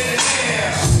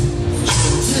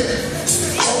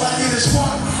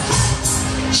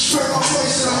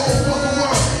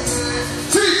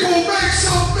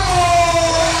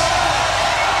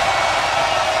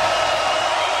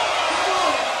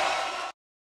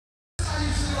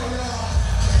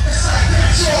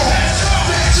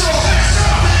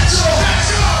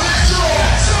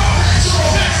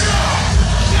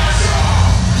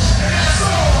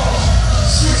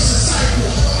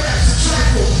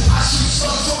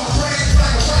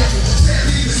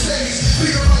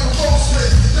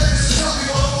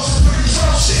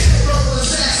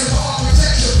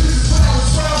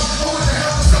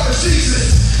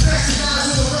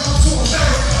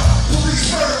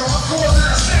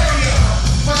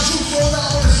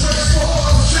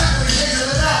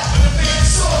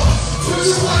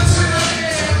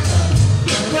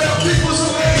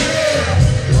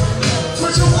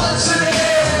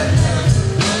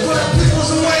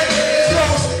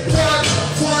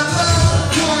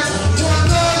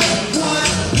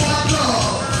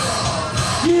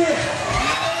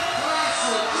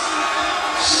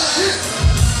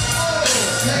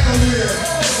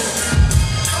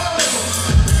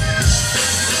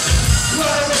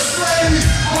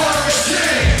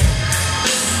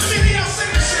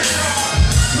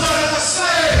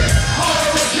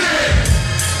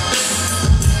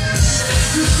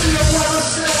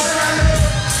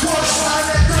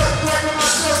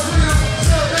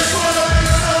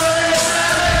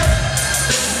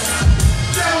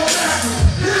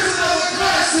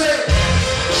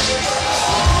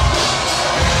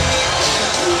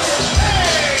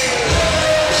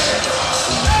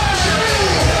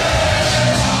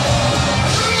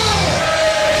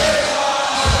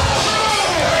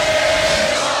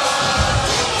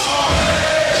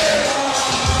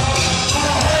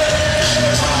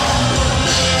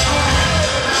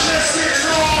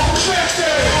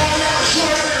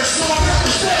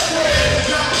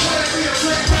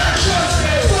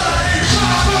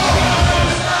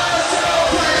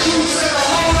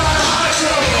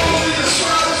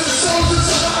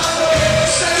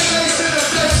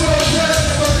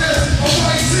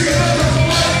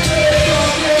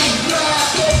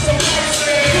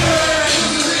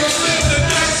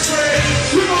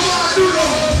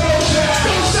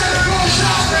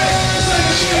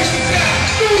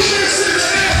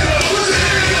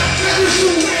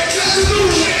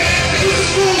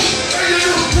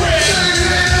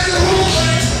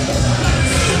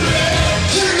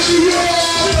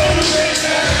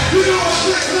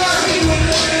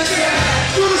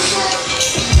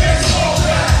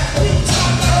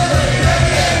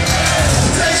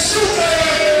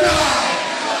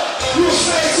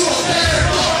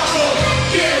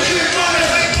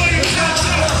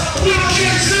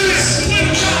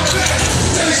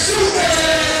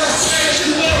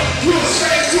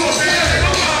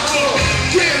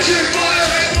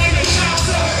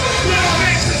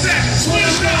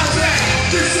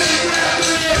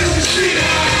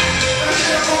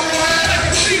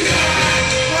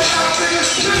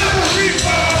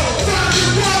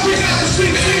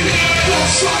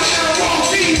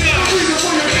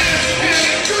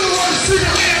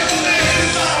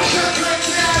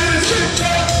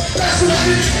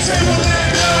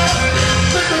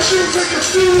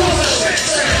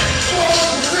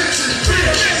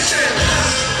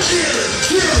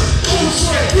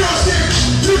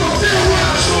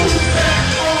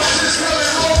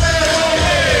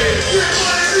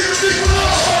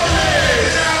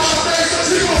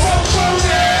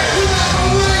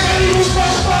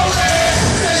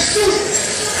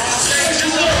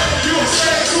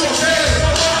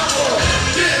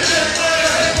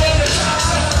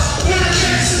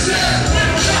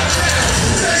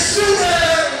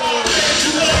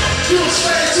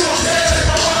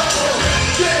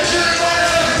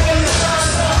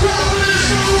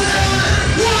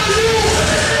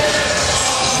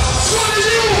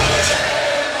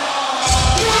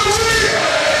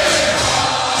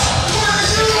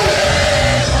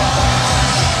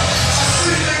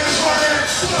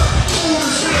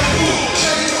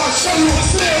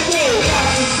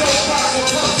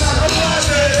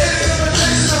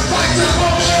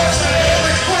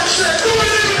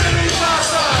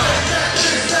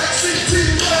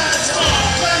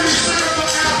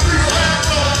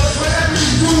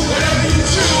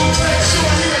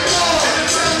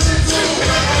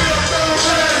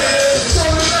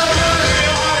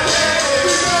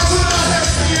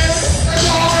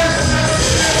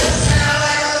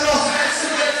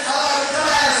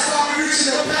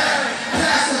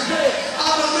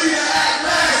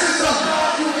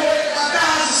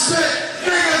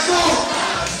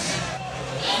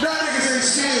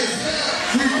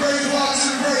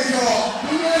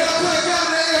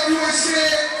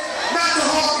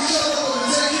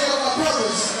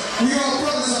 We all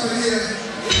brothers up in here.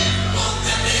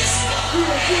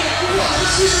 Come on,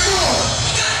 let's see the more.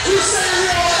 We say we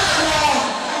all